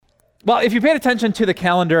Well, if you paid attention to the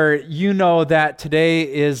calendar, you know that today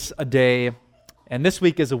is a day, and this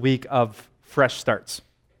week is a week of fresh starts.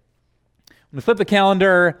 When we flip the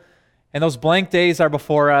calendar, and those blank days are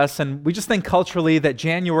before us, and we just think culturally that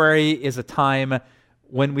January is a time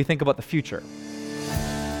when we think about the future.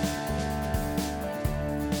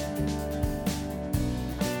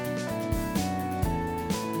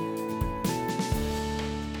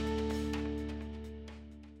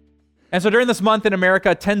 And so during this month in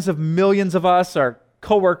America, tens of millions of us, our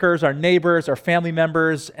coworkers, our neighbors, our family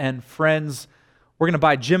members, and friends, we're going to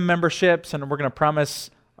buy gym memberships, and we're going to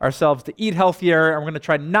promise ourselves to eat healthier, and we're going to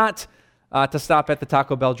try not to stop at the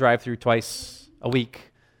Taco Bell drive-thru twice a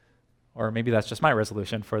week. Or maybe that's just my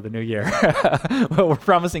resolution for the new year. But we're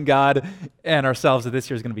promising God and ourselves that this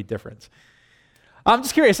year is going to be different. I'm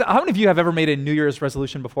just curious, how many of you have ever made a New Year's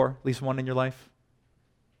resolution before? At least one in your life?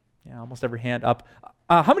 Yeah, almost every hand up.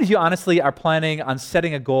 How many of you honestly are planning on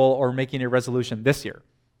setting a goal or making a resolution this year?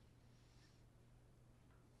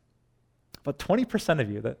 About 20%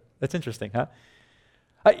 of you. That's interesting, huh?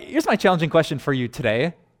 Here's my challenging question for you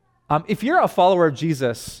today. If you're a follower of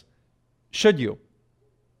Jesus, should you?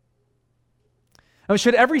 I mean,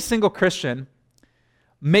 should every single Christian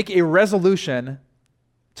make a resolution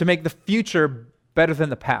to make the future better than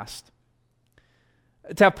the past?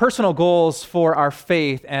 To have personal goals for our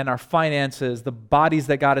faith and our finances, the bodies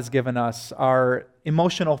that God has given us, our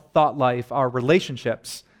emotional thought life, our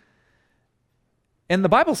relationships. And the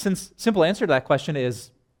Bible's simple answer to that question is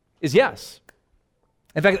yes.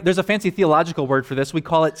 In fact, there's a fancy theological word for this. We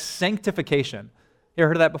call it sanctification. You ever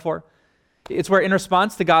heard of that before? It's where in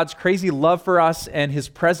response to God's crazy love for us and his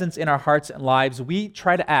presence in our hearts and lives, we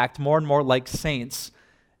try to act more and more like saints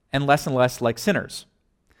and less like sinners.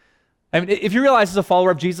 I mean, if you realize as a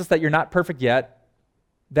follower of Jesus that you're not perfect yet,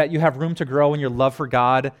 that you have room to grow in your love for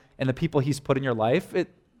God and the people he's put in your life,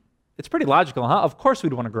 it's pretty logical, huh? Of course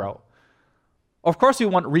we'd want to grow. Of course we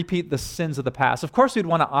want to repeat the sins of the past. Of course we'd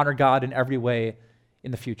want to honor God in every way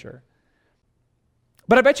in the future.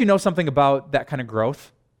 But I bet you know something about that kind of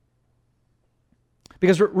growth.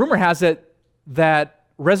 Because rumor has it that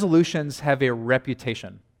resolutions have a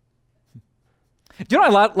reputation. Do you know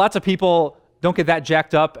lots of people don't get that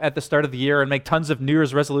jacked up at the start of the year and make tons of New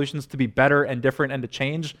Year's resolutions to be better and different and to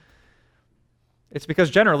change? It's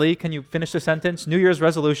because generally, can you finish the sentence? New Year's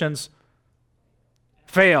resolutions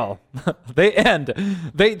fail. They end.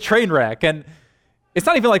 They train wreck. And it's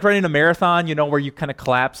not even like running a marathon, where you kind of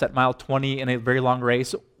collapse at mile 20 in a very long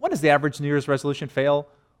race. When does the average New Year's resolution fail?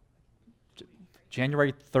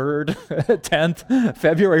 January 3rd, 10th,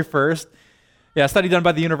 February 1st. Yeah, a study done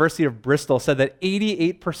by the University of Bristol said that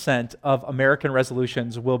 88% of American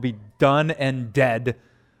resolutions will be done and dead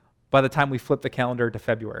by the time we flip the calendar to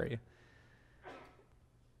February.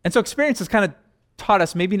 And so experience has kind of taught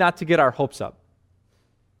us maybe not to get our hopes up.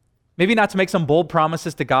 Maybe not to make some bold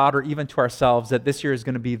promises to God or even to ourselves that this year is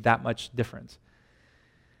going to be that much different.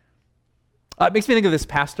 It makes me think of this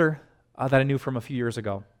pastor that I knew from a few years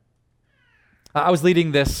ago. I was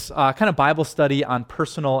leading this kind of Bible study on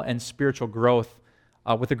personal and spiritual growth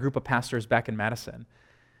with a group of pastors back in Madison.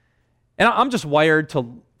 And I'm just wired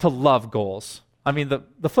to love goals. I mean,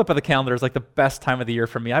 the flip of the calendar is like the best time of the year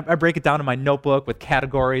for me. I break it down in my notebook with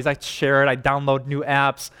categories. I share it. I download new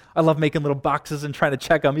apps. I love making little boxes and trying to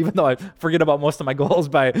check them, even though I forget about most of my goals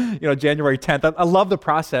by January 10th. I love the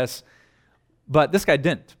process, but this guy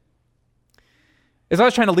didn't. As I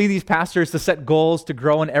was trying to lead these pastors to set goals to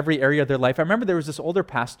grow in every area of their life, I remember there was this older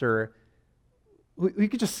pastor who you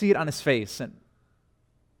could just see it on his face. And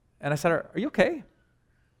I said, are you okay? And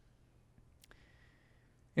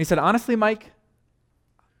he said, honestly, Mike,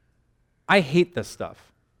 I hate this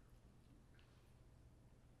stuff.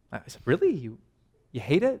 I said, really? You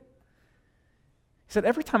hate it? He said,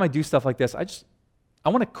 every time I do stuff like this, I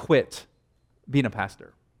want to quit being a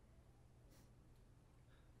pastor.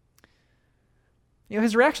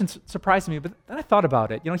 His reaction surprised me, but then I thought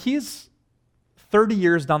about it. He's 30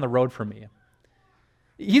 years down the road from me.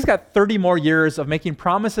 He's got 30 more years of making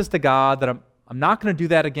promises to God that I'm not going to do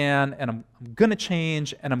that again, and I'm going to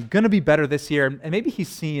change, and I'm going to be better this year. And maybe he's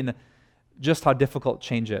seen just how difficult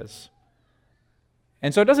change is.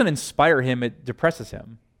 And so it doesn't inspire him, it depresses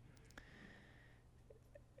him.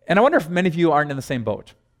 And I wonder if many of you aren't in the same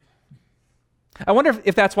boat. I wonder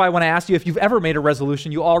if that's why when I asked you if you've ever made a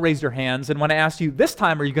resolution, you all raised your hands. And when I asked you this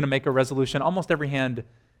time, are you going to make a resolution, almost every hand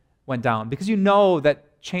went down. Because you know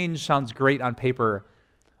that change sounds great on paper,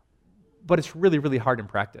 but it's really, really hard in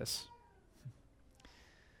practice.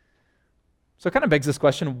 So it kind of begs this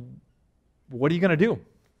question, what are you going to do?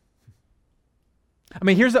 I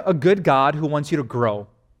mean, here's a good God who wants you to grow.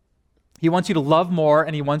 He wants you to love more,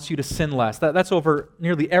 and he wants you to sin less. That's over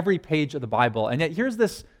nearly every page of the Bible. And yet here's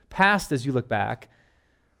this past as you look back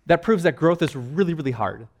that proves that growth is really, really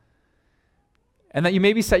hard. And that you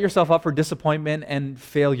maybe set yourself up for disappointment and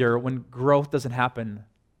failure when growth doesn't happen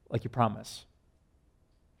like you promise.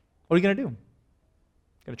 What are you going to do?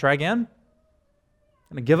 Going to try again?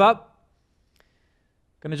 Going to give up?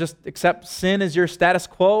 Going to just accept sin as your status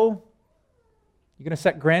quo? You're going to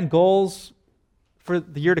set grand goals for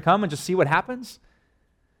the year to come and just see what happens?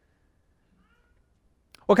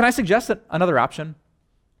 Well, can I suggest another option?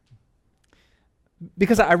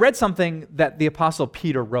 Because I read something that the Apostle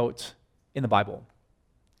Peter wrote in the Bible.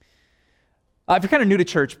 If you're kind of new to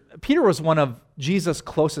church, Peter was one of Jesus'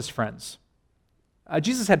 closest friends.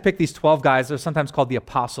 Jesus had picked these 12 guys, they're sometimes called the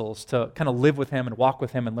apostles, to kind of live with him and walk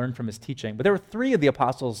with him and learn from his teaching. But there were 3 of the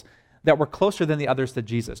apostles that were closer than the others to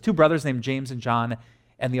Jesus, 2 brothers named James and John,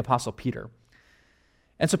 and the Apostle Peter.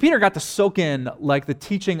 And so Peter got to soak in like the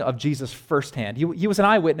teaching of Jesus firsthand. He was an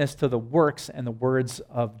eyewitness to the works and the words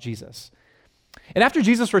of Jesus. And after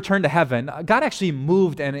Jesus returned to heaven, God actually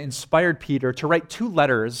moved and inspired Peter to write 2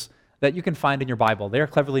 letters that you can find in your Bible. They are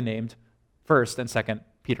cleverly named 1st and 2nd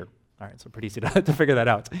Peter. All right, so pretty easy to figure that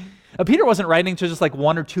out. Peter wasn't writing to just like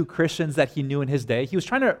 1 or 2 Christians that he knew in his day. He was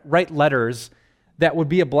trying to write letters that would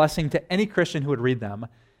be a blessing to any Christian who would read them,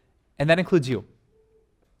 and that includes you.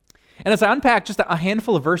 And as I unpack just a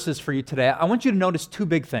handful of verses for you today, I want you to notice 2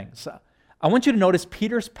 big things. I want you to notice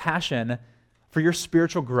Peter's passion for your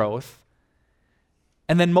spiritual growth,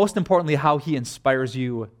 and then most importantly, how he inspires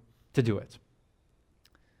you to do it.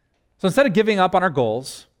 So instead of giving up on our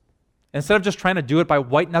goals, instead of just trying to do it by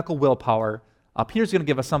white-knuckle willpower, Peter's going to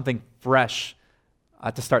give us something fresh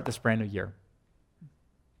to start this brand new year.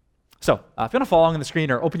 So if you want to follow along on the screen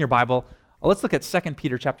or open your Bible, let's look at 2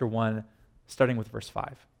 Peter chapter 1, starting with verse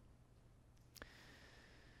 5.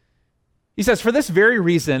 He says, "For this very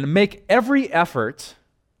reason, make every effort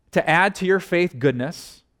to add to your faith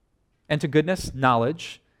goodness, and to goodness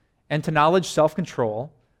knowledge, and to knowledge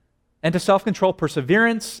self-control, and to self-control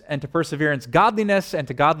perseverance, and to perseverance godliness, and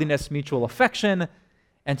to godliness mutual affection,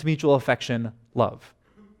 and to mutual affection love.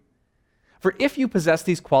 For if you possess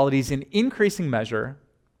these qualities in increasing measure,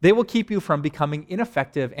 they will keep you from becoming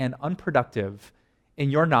ineffective and unproductive in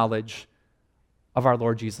your knowledge of our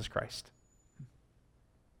Lord Jesus Christ."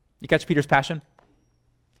 You catch Peter's passion?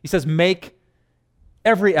 He says, make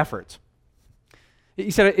every effort.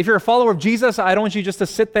 He said, if you're a follower of Jesus, I don't want you just to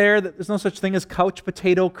sit there. There's no such thing as couch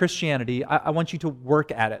potato Christianity. I want you to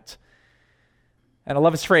work at it. And I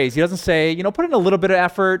love his phrase. He doesn't say, put in a little bit of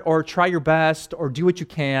effort or try your best or do what you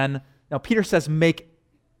can. Now, Peter says, make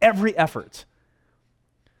every effort.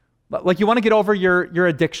 Like you want to get over your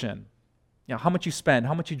addiction, how much you spend,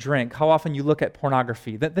 how much you drink, how often you look at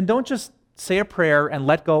pornography. Then don't just say a prayer and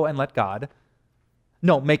let go and let God.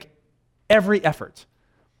 No, make every effort.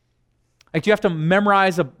 Like, do you have to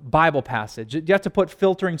memorize a Bible passage? Do you have to put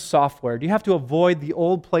filtering software? Do you have to avoid the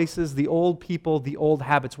old places, the old people, the old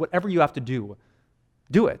habits? Whatever you have to do,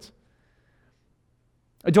 do it.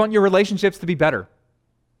 Do you want your relationships to be better?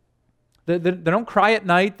 They don't cry at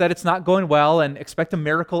night that it's not going well and expect a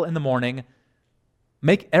miracle in the morning.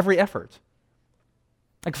 Make every effort.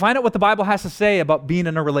 Like, find out what the Bible has to say about being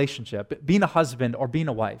in a relationship, being a husband or being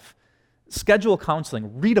a wife. Schedule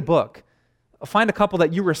counseling, read a book. Find a couple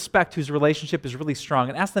that you respect whose relationship is really strong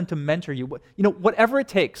and ask them to mentor you. Whatever it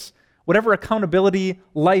takes, whatever accountability,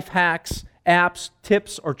 life hacks, apps,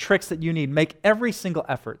 tips, or tricks that you need, make every single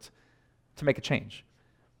effort to make a change.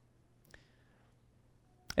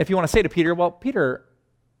 If you want to say to Peter, well, Peter,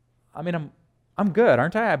 I'm good,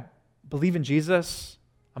 aren't I? I believe in Jesus.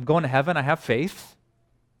 I'm going to heaven. I have faith.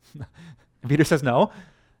 And Peter says, no.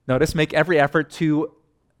 Notice, make every effort to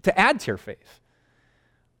add to your faith.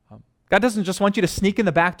 God doesn't just want you to sneak in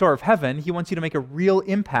the back door of heaven. He wants you to make a real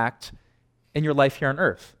impact in your life here on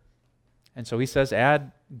earth. And so he says,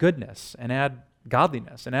 add goodness and add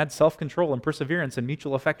godliness and add self-control and perseverance and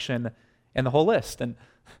mutual affection and the whole list. And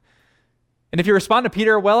if you respond to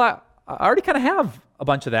Peter, well, I already kind of have a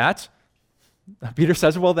bunch of that. Peter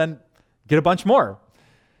says, well, then get a bunch more.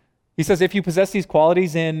 He says, if you possess these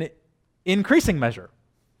qualities in increasing measure.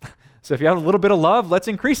 So if you have a little bit of love, let's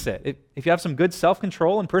increase it. If you have some good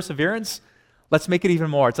self-control and perseverance, let's make it even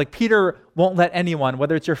more. It's like Peter won't let anyone,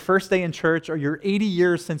 whether it's your first day in church or your 80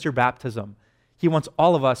 years since your baptism, he wants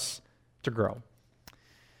all of us to grow.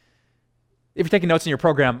 If you're taking notes in your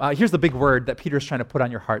program, here's the big word that Peter's trying to put on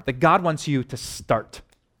your heart, that God wants you to start.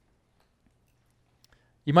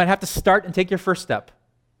 You might have to start and take your first step.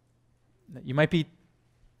 You might be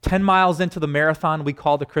 10 miles into the marathon we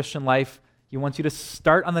call the Christian life. He wants you to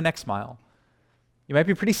start on the next mile. You might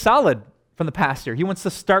be pretty solid from the past year. He wants to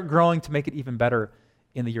start growing to make it even better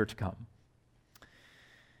in the year to come.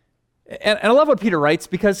 And I love what Peter writes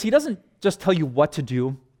because he doesn't just tell you what to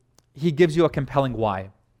do, he gives you a compelling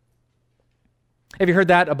why. Have you heard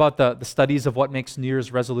that about the studies of what makes New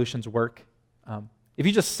Year's resolutions work? If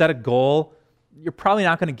you just set a goal, you're probably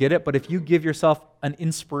not going to get it, but if you give yourself an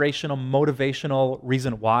inspirational, motivational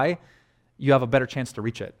reason why, you have a better chance to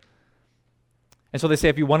reach it. And so they say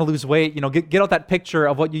if you want to lose weight, get out that picture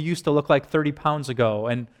of what you used to look like 30 pounds ago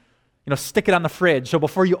and stick it on the fridge so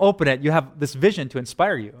before you open it, you have this vision to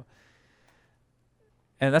inspire you.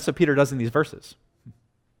 And that's what Peter does in these verses.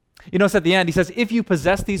 You notice at the end, he says, if you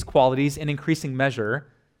possess these qualities in increasing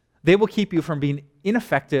measure, they will keep you from being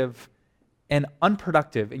ineffective and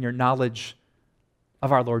unproductive in your knowledge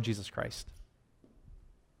of our Lord Jesus Christ.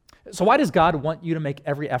 So why does God want you to make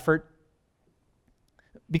every effort?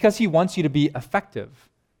 Because he wants you to be effective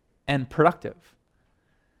and productive.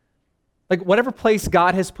 Like whatever place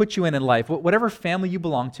God has put you in life, whatever family you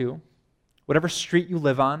belong to, whatever street you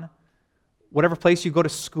live on, whatever place you go to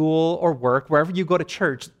school or work, wherever you go to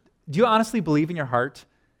church, do you honestly believe in your heart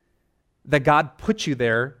that God put you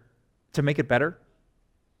there to make it better?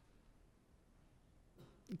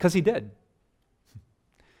 Because he did.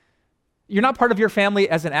 You're not part of your family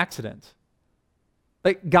as an accident.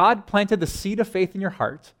 Like God planted the seed of faith in your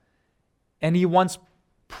heart, and he wants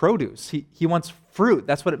produce. He wants fruit.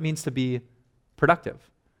 That's what it means to be productive.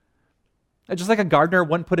 And just like a gardener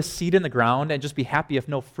wouldn't put a seed in the ground and just be happy if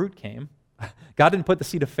no fruit came, God didn't put the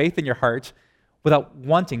seed of faith in your heart without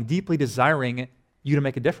wanting, deeply desiring you to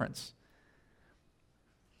make a difference.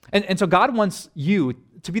 And so God wants you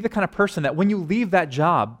to be the kind of person that when you leave that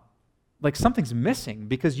job, like something's missing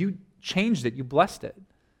because you changed it, you blessed it.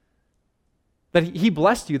 That he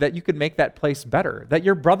blessed you that you could make that place better, that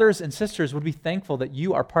your brothers and sisters would be thankful that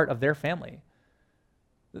you are part of their family,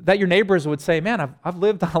 that your neighbors would say, man, I've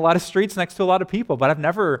lived on a lot of streets next to a lot of people, but I've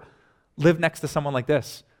never lived next to someone like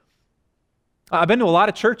this. I've been to a lot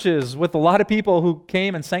of churches with a lot of people who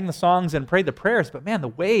came and sang the songs and prayed the prayers, but man, the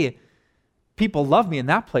way people love me in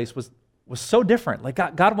that place was so different. Like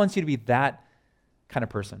God wants you to be that kind of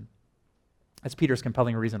person. That's Peter's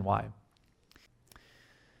compelling reason why.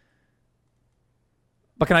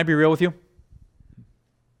 But can I be real with you?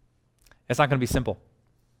 It's not going to be simple.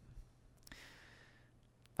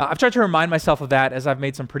 I've tried to remind myself of that as I've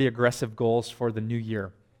made some pretty aggressive goals for the new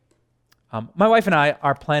year. My wife and I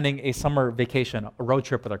are planning a summer vacation, a road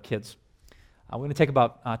trip with our kids. We're going to take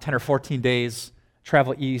about 10 or 14 days,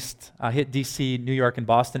 travel east, hit D.C., New York, and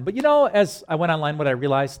Boston. But as I went online, what I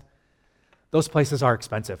realized, those places are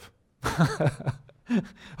expensive.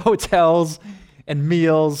 Hotels and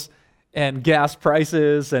meals and gas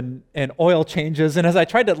prices and oil changes. And as I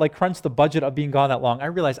tried to crunch the budget of being gone that long, I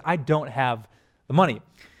realized I don't have the money.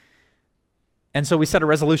 And so we set a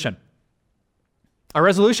resolution. Our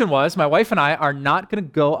resolution was my wife and I are not going to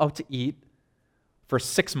go out to eat for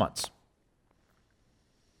 6 months.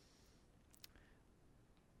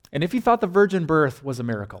 And if you thought the virgin birth was a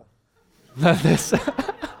miracle,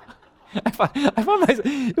 I found myself,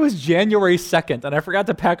 it was January 2nd, and I forgot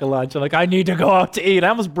to pack a lunch. I'm like, I need to go out to eat. I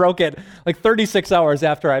almost broke it 36 hours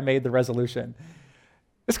after I made the resolution.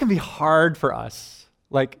 This can be hard for us.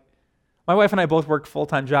 My wife and I both work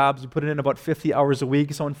full-time jobs. We put in about 50 hours a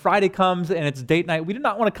week. So when Friday comes and it's date night, we do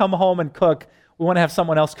not want to come home and cook. We want to have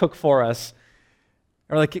someone else cook for us.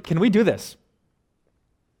 We're like, can we do this?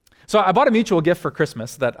 So I bought a mutual gift for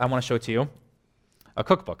Christmas that I want to show to you, a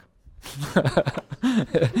cookbook.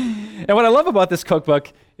 And what I love about this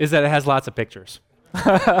cookbook is that it has lots of pictures.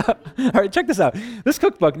 All right, check this out. This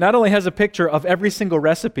cookbook not only has a picture of every single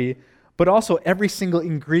recipe, but also every single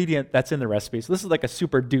ingredient that's in the recipe. So this is like a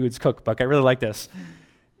super dude's cookbook. I really like this.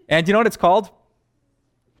 And do you know what it's called?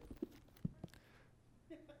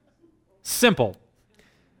 Simple.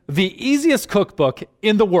 The easiest cookbook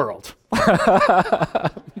in the world.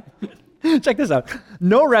 Check this out.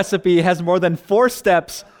 No recipe has more than 4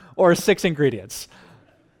 steps or 6 ingredients.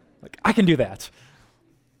 I can do that.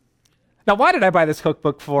 Now, why did I buy this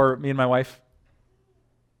cookbook for me and my wife?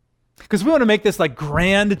 Because we want to make this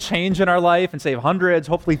grand change in our life and save hundreds,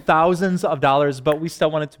 hopefully thousands of dollars, but we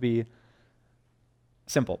still want it to be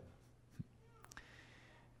simple.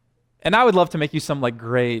 And I would love to make you some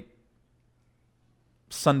great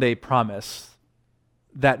Sunday promise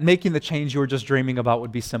that making the change you were just dreaming about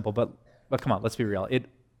would be simple, but come on, let's be real, it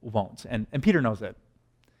won't. And Peter knows it.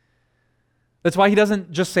 That's why he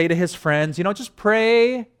doesn't just say to his friends, just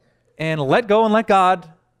pray and let go and let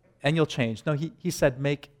God, and you'll change. No, he said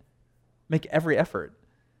make every effort.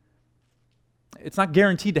 It's not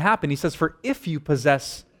guaranteed to happen. He says, for if you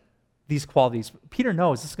possess these qualities. Peter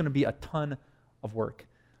knows this is going to be a ton of work.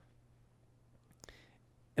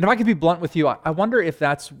 And if I could be blunt with you, I wonder if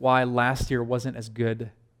that's why last year wasn't as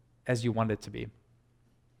good as you wanted it to be.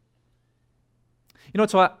 You know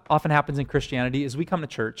what often happens in Christianity is we come to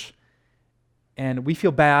church and we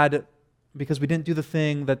feel bad because we didn't do the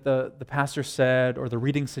thing that the pastor said or the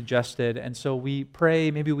reading suggested, and so we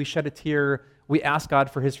pray, maybe we shed a tear, we ask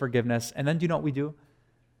God for his forgiveness, and then do you know what we do?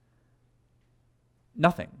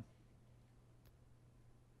 Nothing.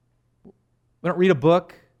 We don't read a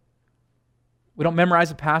book. We don't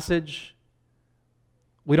memorize a passage.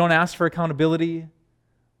 We don't ask for accountability.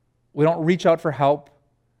 We don't reach out for help.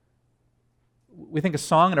 We think a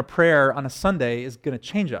song and a prayer on a Sunday is going to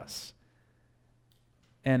change us.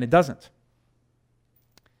 And it doesn't.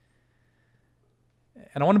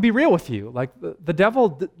 And I want to be real with you. Like, the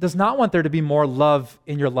devil does not want there to be more love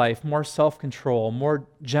in your life, more self-control, more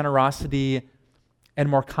generosity, and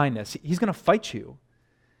more kindness. He's going to fight you.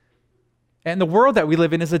 And the world that we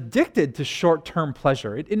live in is addicted to short-term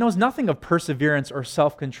pleasure. It knows nothing of perseverance or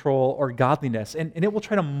self-control or godliness, and it will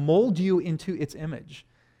try to mold you into its image.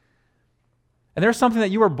 And there's something that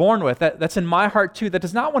you were born with that's in my heart too, that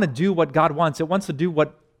does not want to do what God wants. It wants to do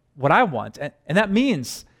what I want. And that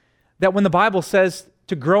means that when the Bible says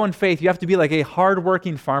to grow in faith, you have to be like a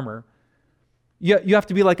hardworking farmer. You have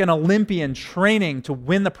to be like an Olympian training to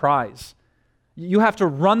win the prize. You have to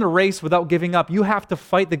run the race without giving up. You have to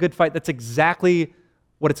fight the good fight. That's exactly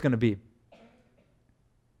what it's going to be.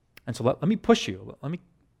 And so let me push you. Let me,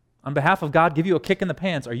 on behalf of God, give you a kick in the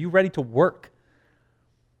pants. Are you ready to work?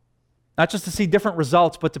 Not just to see different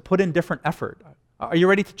results, but to put in different effort. Are you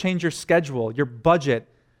ready to change your schedule, your budget,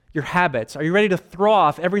 your habits? Are you ready to throw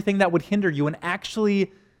off everything that would hinder you and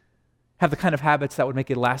actually have the kind of habits that would make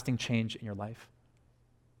a lasting change in your life?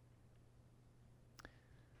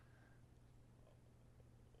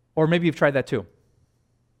 Or maybe you've tried that too.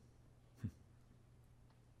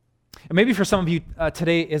 And maybe for some of you,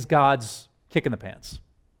 today is God's kick in the pants.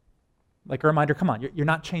 Like a reminder, come on, you're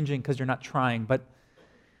not changing because you're not trying, but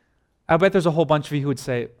I bet there's a whole bunch of you who would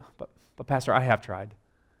say, but Pastor, I have tried.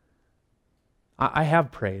 I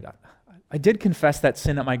have prayed. I did confess that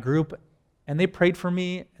sin at my group, and they prayed for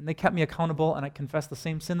me, and they kept me accountable, and I confessed the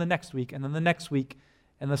same sin the next week, and then the next week,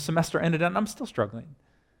 and the semester ended, and I'm still struggling.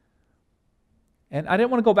 And I didn't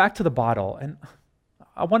want to go back to the bottle, and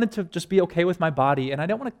I wanted to just be okay with my body, and I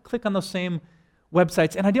didn't want to click on those same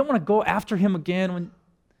websites, and I didn't want to go after him again when,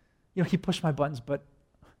 he pushed my buttons, but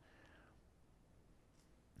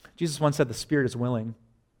Jesus once said the spirit is willing,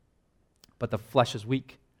 but the flesh is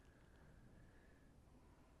weak.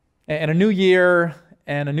 And a new year,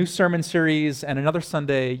 and a new sermon series, and another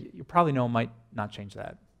Sunday, you probably know might not change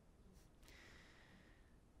that.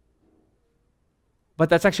 But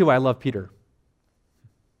that's actually why I love Peter.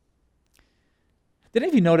 Did any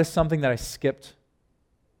of you notice something that I skipped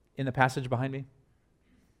in the passage behind me?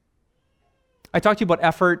 I talked to you about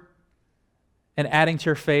effort and adding to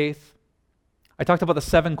your faith. I talked about the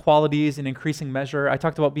 7 qualities in increasing measure. I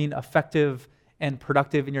talked about being effective and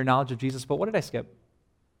productive in your knowledge of Jesus, but what did I skip?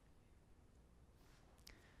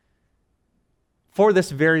 For this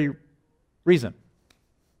very reason.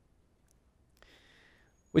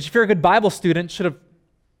 Which, if you're a good Bible student, should have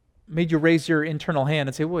made you raise your internal hand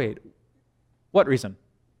and say, wait, what reason?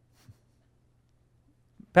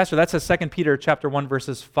 Pastor, that says 2 Peter chapter 1,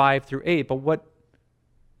 verses 5 through 8, but what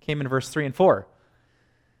came in verse 3 and 4?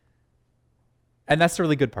 And that's the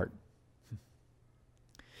really good part.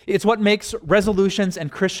 It's what makes resolutions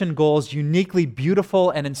and Christian goals uniquely beautiful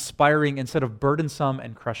and inspiring instead of burdensome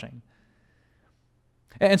and crushing.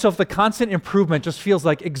 And so if the constant improvement just feels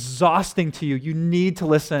like exhausting to you, you need to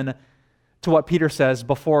listen to what Peter says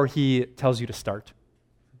before he tells you to start.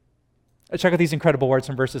 Check out these incredible words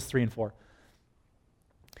from verses 3 and 4.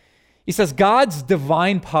 He says, God's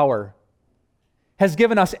divine power has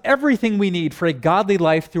given us everything we need for a godly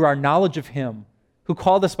life through our knowledge of him who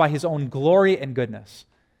called us by his own glory and goodness.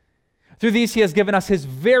 Through these he has given us his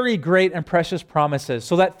very great and precious promises,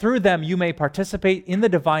 so that through them you may participate in the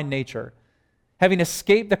divine nature, having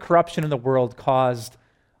escaped the corruption in the world caused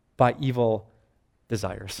by evil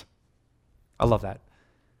desires. I love that.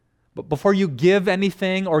 But before you give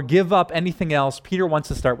anything or give up anything else, Peter wants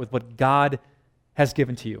to start with what God has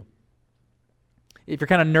given to you. If you're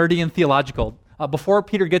kind of nerdy and theological, before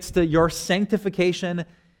Peter gets to your sanctification,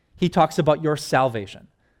 he talks about your salvation.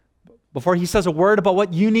 Before he says a word about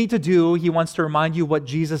what you need to do, he wants to remind you what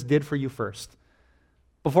Jesus did for you first.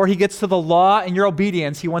 Before he gets to the law and your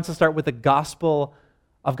obedience, he wants to start with the gospel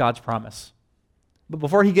of God's promise. But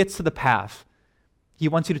before he gets to the path, he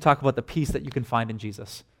wants you to talk about the peace that you can find in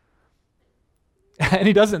Jesus. And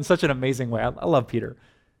he does it in such an amazing way. I love Peter.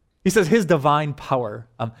 He says his divine power.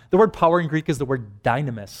 The word power in Greek is the word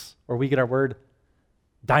dynamis, where we get our word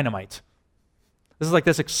dynamite. This is like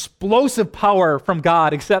this explosive power from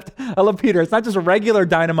God, except I love Peter. It's not just a regular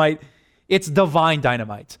dynamite, it's divine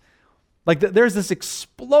dynamite. Like there's this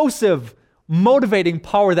explosive, motivating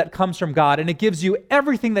power that comes from God, and it gives you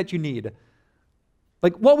everything that you need.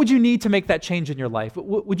 Like, what would you need to make that change in your life?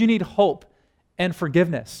 Would you need hope and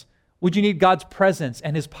forgiveness? Would you need God's presence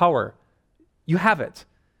and his power? You have it.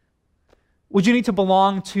 Would you need to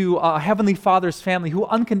belong to a Heavenly Father's family who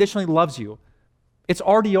unconditionally loves you? It's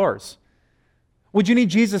already yours. Would you need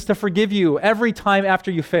Jesus to forgive you every time after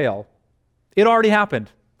you fail? It already happened.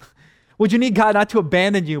 Would you need God not to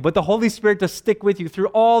abandon you, but the Holy Spirit to stick with you through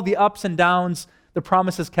all the ups and downs, the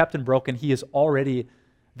promises kept and broken? He is already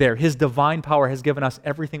there. His divine power has given us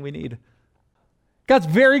everything we need. God's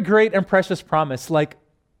very great and precious promise, like,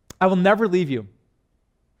 I will never leave you,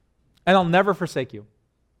 and I'll never forsake you.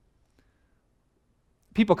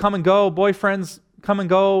 People come and go, boyfriends come and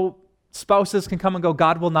go, spouses can come and go.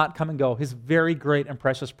 God will not come and go. His very great and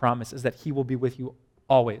precious promise is that he will be with you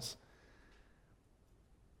always.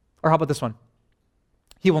 Or how about this one?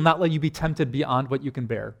 He will not let you be tempted beyond what you can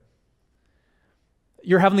bear.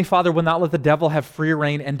 Your Heavenly Father will not let the devil have free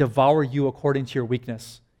reign and devour you according to your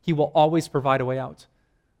weakness. He will always provide a way out.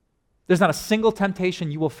 There's not a single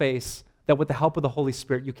temptation you will face that with the help of the Holy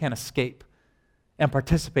Spirit you can't escape and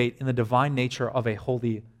participate in the divine nature of a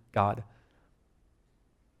holy God.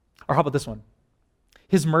 Or how about this one?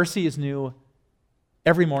 His mercy is new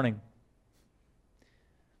every morning.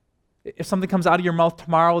 If something comes out of your mouth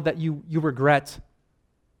tomorrow that you regret,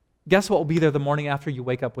 guess what will be there the morning after you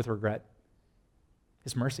wake up with regret?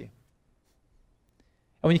 His mercy.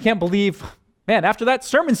 And when you can't believe, man, after that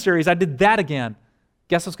sermon series, I did that again,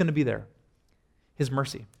 guess what's going to be there? His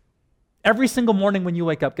mercy. Every single morning when you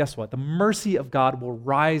wake up, guess what? The mercy of God will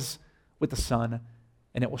rise with the sun,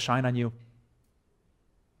 and it will shine on you.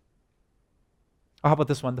 Or how about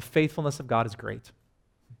this one? The faithfulness of God is great.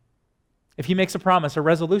 If he makes a promise, a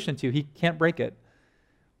resolution to you, he can't break it.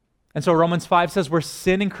 And so Romans 5 says, where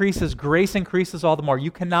sin increases, grace increases all the more.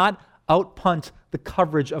 You cannot outpunt the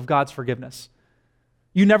coverage of God's forgiveness.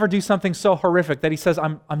 You never do something so horrific that he says,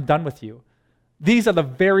 I'm done with you. These are the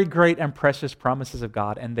very great and precious promises of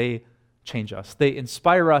God, and they change us. They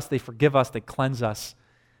inspire us, they forgive us, they cleanse us,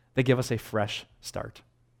 they give us a fresh start.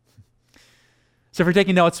 So if you're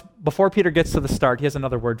taking notes, before Peter gets to the start, he has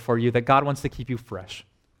another word for you, that God wants to keep you fresh.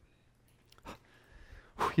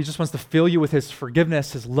 He just wants to fill you with his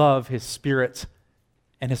forgiveness, his love, his spirit,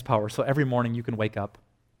 and his power. So every morning you can wake up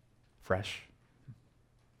fresh.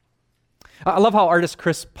 I love how artist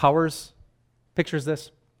Chris Powers pictures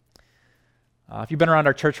this. If you've been around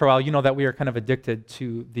our church for a while, you know that we are kind of addicted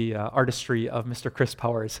to the artistry of Mr. Chris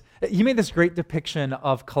Powers. He made this great depiction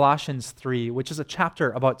of Colossians 3, which is a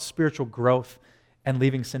chapter about spiritual growth and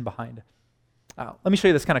leaving sin behind. Let me show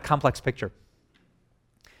you this kind of complex picture.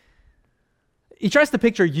 He tries to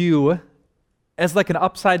picture you as like an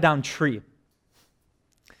upside-down tree.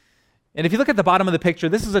 And if you look at the bottom of the picture,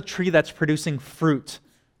 this is a tree that's producing fruit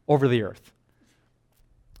over the earth.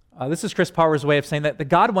 This is Chris Powers' way of saying that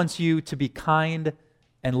God wants you to be kind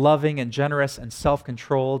and loving and generous and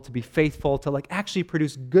self-controlled, to be faithful, to like actually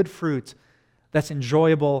produce good fruit that's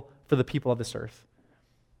enjoyable for the people of this earth.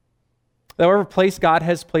 Whatever place God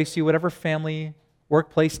has placed you, whatever family,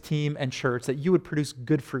 workplace, team, and church, that you would produce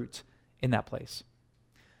good fruit in that place.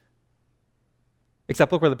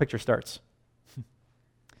 Except look where the picture starts.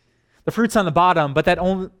 The fruit's on the bottom, but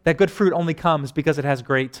that good fruit only comes because it has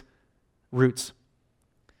great roots.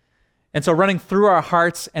 And so running through our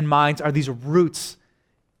hearts and minds are these roots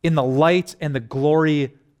in the light and the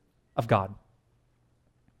glory of God.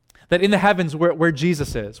 That in the heavens where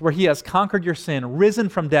Jesus is, where he has conquered your sin, risen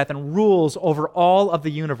from death, and rules over all of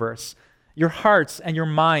the universe, your hearts and your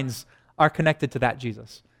minds are connected to that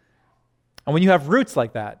Jesus. And when you have roots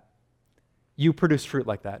like that, you produce fruit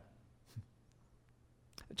like that.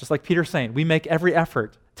 Just like Peter's saying, we make every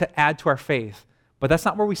effort to add to our faith, but that's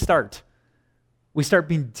not where we start. We start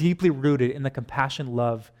being deeply rooted in the compassion,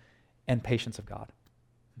 love, and patience of God.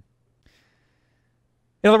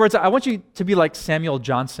 In other words, I want you to be like Samuel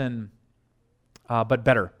Johnson, but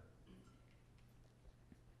better.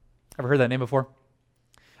 Ever heard that name before?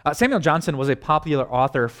 Samuel Johnson was a popular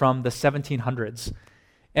author from the 1700s,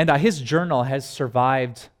 and his journal has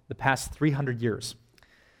survived the past 300 years.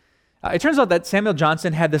 It turns out that Samuel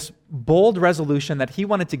Johnson had this bold resolution that he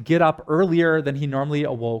wanted to get up earlier than he normally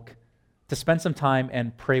awoke to spend some time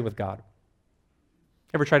and pray with God.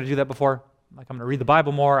 Ever tried to do that before? Like, I'm going to read the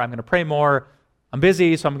Bible more, I'm going to pray more. I'm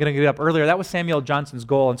busy, so I'm going to get up earlier. That was Samuel Johnson's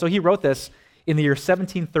goal. And so he wrote this in the year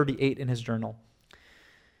 1738 in his journal.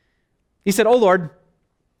 He said, "O Lord,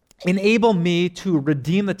 enable me to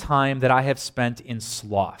redeem the time that I have spent in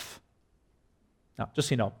sloth." Now, just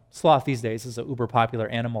so you know, sloth these days is an uber popular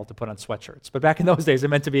animal to put on sweatshirts. But back in those days, it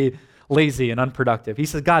meant to be lazy and unproductive. He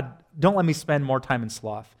says, God, don't let me spend more time in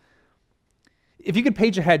sloth. If you could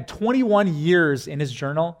page ahead 21 years in his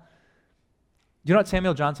journal, do you know what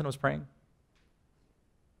Samuel Johnson was praying?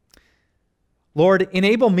 Lord,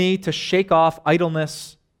 enable me to shake off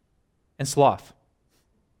idleness and sloth.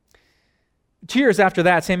 2 years after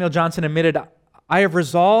that, Samuel Johnson admitted, I have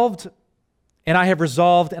resolved, and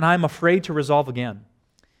I'm afraid to resolve again.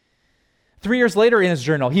 3 years later in his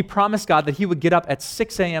journal, he promised God that he would get up at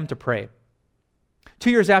 6 a.m. to pray. 2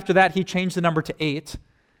 years after that, he changed the number to 8.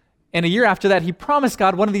 And a year after that, he promised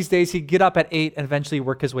God one of these days he'd get up at 8 and eventually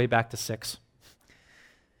work his way back to 6.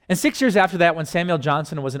 And 6 years after that, when Samuel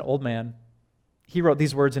Johnson was an old man, he wrote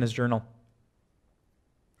these words in his journal.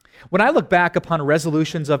 When I look back upon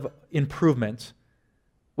resolutions of improvement,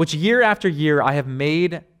 which year after year I have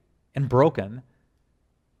made and broken,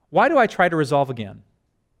 why do I try to resolve again?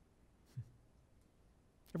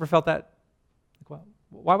 Ever felt that?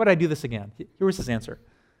 Why would I do this again? Here was his answer.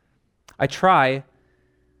 I try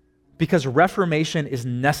because reformation is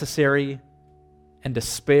necessary and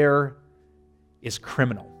despair is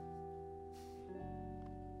criminal.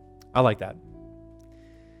 I like that.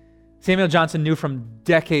 Samuel Johnson knew from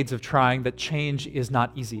decades of trying that change is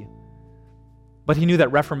not easy, but he knew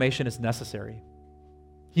that reformation is necessary.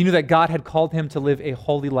 He knew that God had called him to live a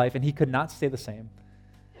holy life, and he could not stay the same.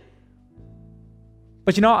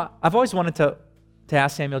 But you know, I've always wanted to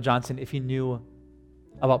ask Samuel Johnson if he knew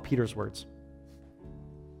about Peter's words.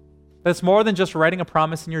 That it's more than just writing a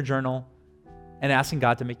promise in your journal and asking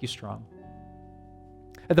God to make you strong.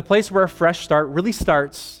 At the place where a fresh start really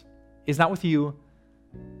starts is not with you,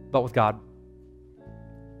 but with God.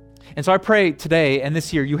 And so I pray today and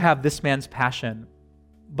this year you have this man's passion,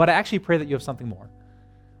 but I actually pray that you have something more.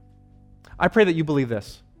 I pray that you believe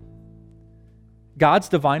this. God's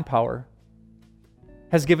divine power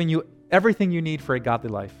has given you everything you need for a godly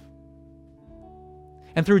life.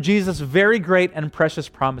 And through Jesus' very great and precious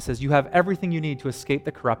promises, you have everything you need to escape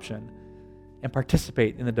the corruption and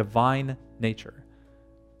participate in the divine nature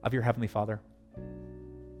of your Heavenly Father.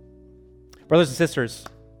 Brothers and sisters,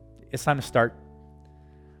 it's time to start.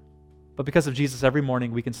 But because of Jesus, every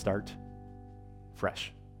morning we can start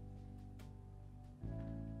fresh.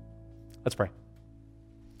 Let's pray.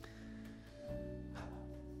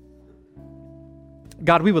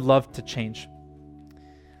 God, we would love to change.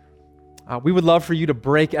 We would love for you to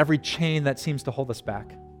break every chain that seems to hold us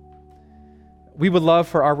back. We would love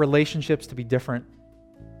for our relationships to be different,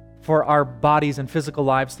 for our bodies and physical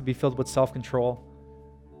lives to be filled with self-control,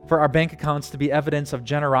 for our bank accounts to be evidence of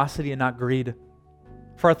generosity and not greed,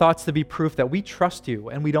 for our thoughts to be proof that we trust you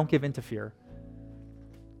and we don't give in to fear.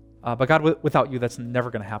 But God, without you, that's never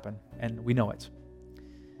going to happen, and we know it.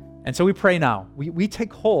 And so we pray now. We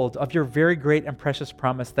take hold of your very great and precious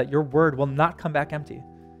promise that your word will not come back empty,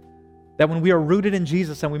 that when we are rooted in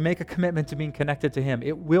Jesus and we make a commitment to being connected to him,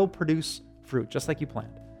 it will produce fruit, just like you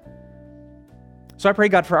planned. So I pray,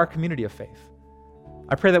 God, for our community of faith.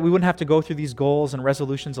 I pray that we wouldn't have to go through these goals and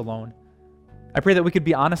resolutions alone. I pray that we could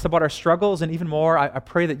be honest about our struggles, and even more, I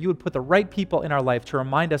pray that you would put the right people in our life to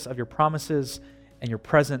remind us of your promises and your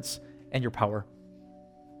presence and your power.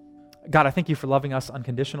 God, I thank you for loving us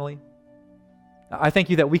unconditionally. I thank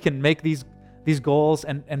you that we can make these goals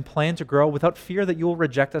and plan to grow without fear that you will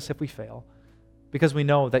reject us if we fail, because we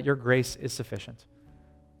know that your grace is sufficient.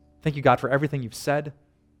 Thank you, God, for everything you've said.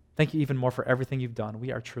 Thank you even more for everything you've done.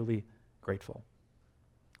 We are truly grateful.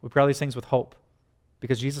 We pray all these things with hope,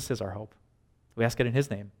 because Jesus is our hope. We ask it in his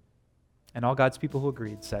name. And all God's people who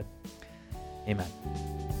agreed said, amen.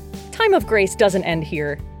 Time of Grace doesn't end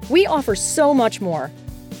here. We offer so much more.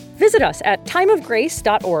 Visit us at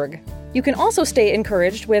timeofgrace.org. You can also stay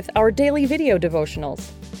encouraged with our daily video devotionals.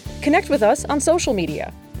 Connect with us on social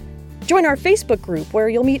media. Join our Facebook group where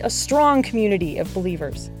you'll meet a strong community of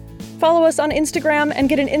believers. Follow us on Instagram and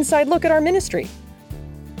get an inside look at our ministry.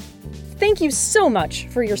 Thank you so much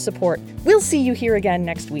for your support. We'll see you here again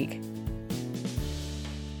next week.